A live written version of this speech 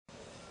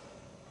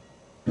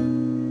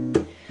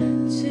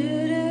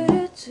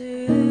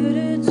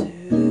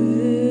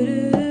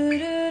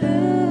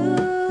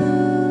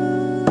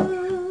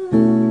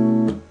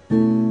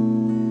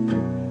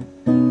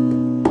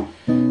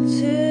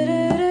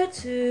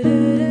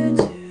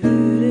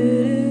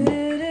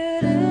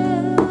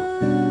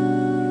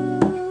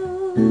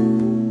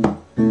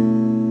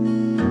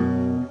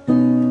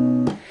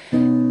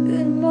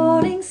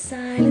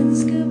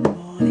Silence, good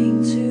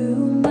morning to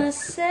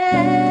myself.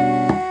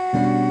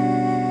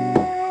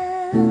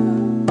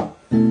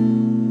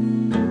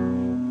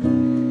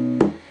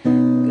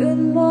 Good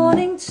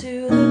morning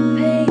to the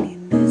pain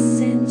in the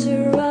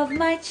center of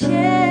my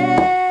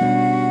chest.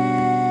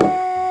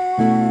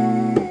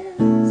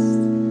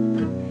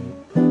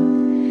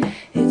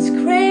 It's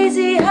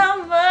crazy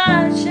how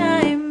much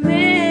I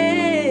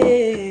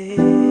miss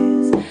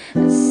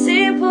a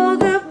simple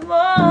good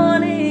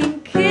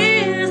morning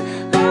kiss.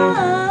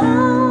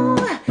 Oh,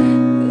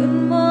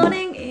 good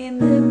morning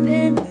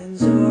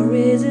independence, or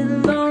is it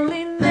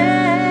loneliness?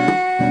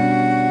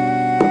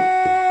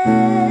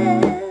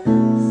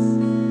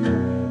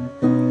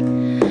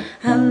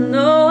 I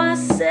know I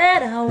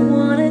said I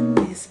wanted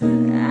this, but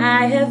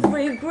I have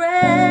regrets.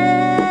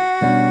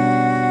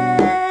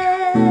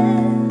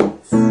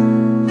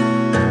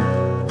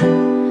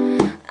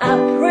 I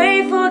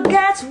pray for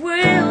God's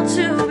will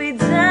to be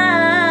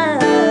done.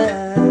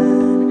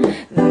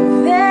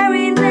 The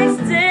very next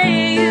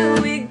day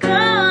you'll be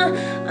gone.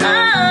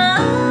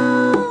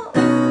 Oh,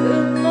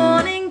 good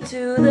morning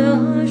to the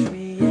harsh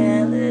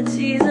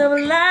realities of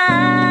life.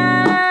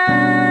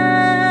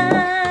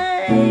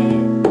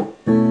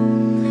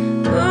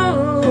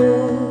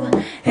 Ooh,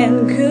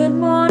 and good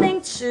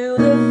morning to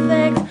the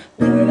fact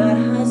we're not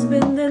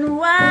husband and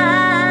wife.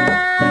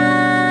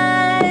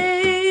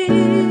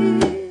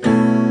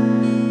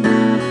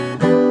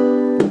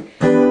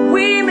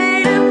 We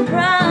made a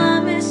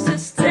promise to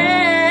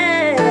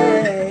stay.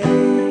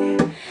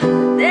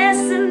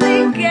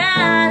 Destiny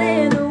got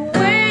in the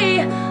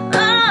way.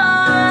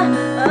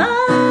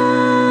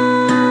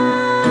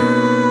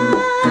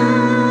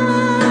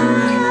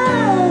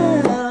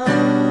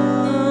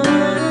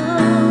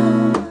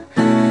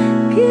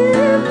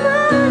 Good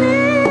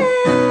morning,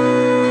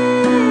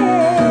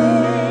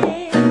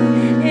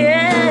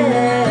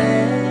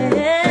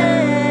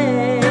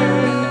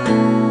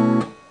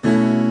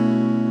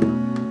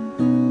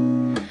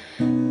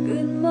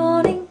 good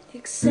morning,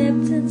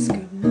 acceptance.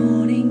 Good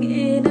morning,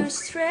 inner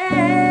strength.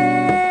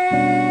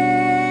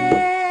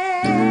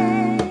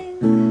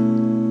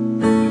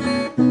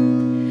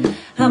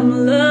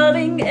 I'm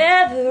loving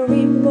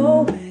every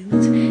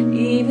moment,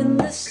 even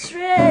the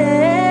strain.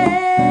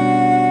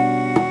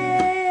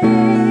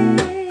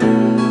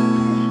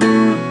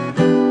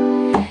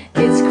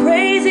 It's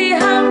crazy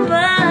how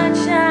much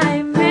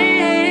I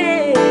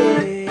miss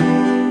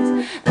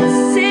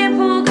a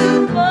simple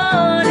good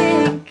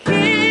morning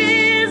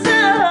kiss.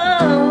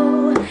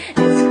 Oh,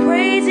 it's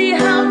crazy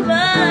how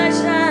much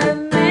I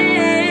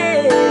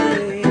miss.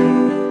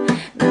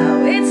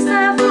 Now it's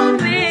time for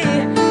me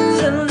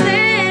to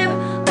live.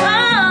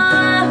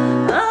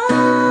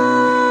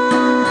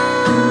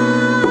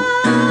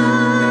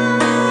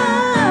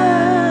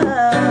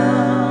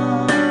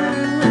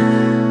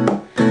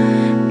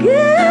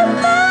 Good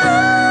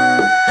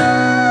morning,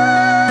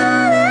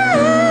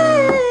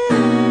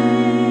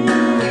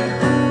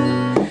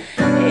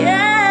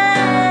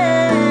 yeah.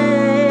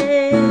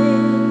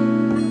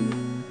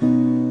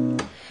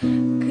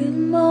 Good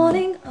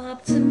morning,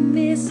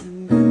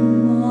 optimism. Good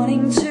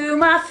morning to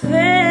my faith.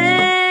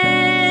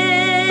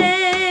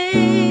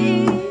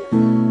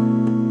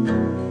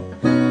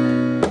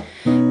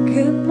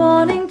 Good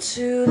morning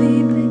to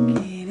the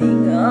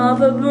beginning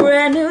of a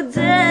brand new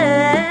day.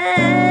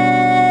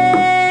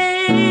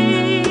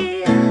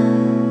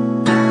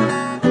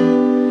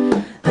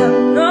 I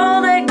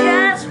know that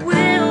God's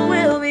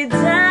will be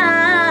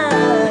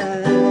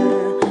done.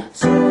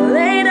 So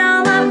lay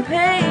down my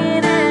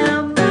pain and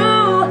I'm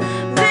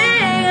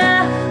moving on.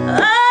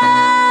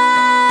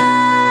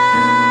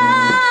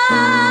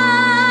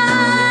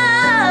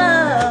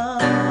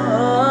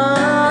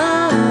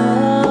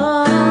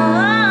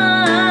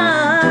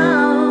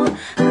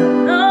 I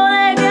know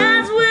that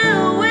God's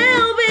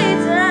will be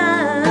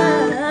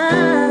done.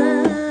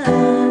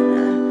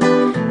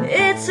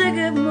 It's a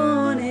good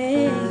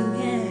morning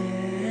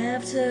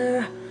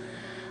after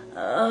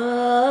all.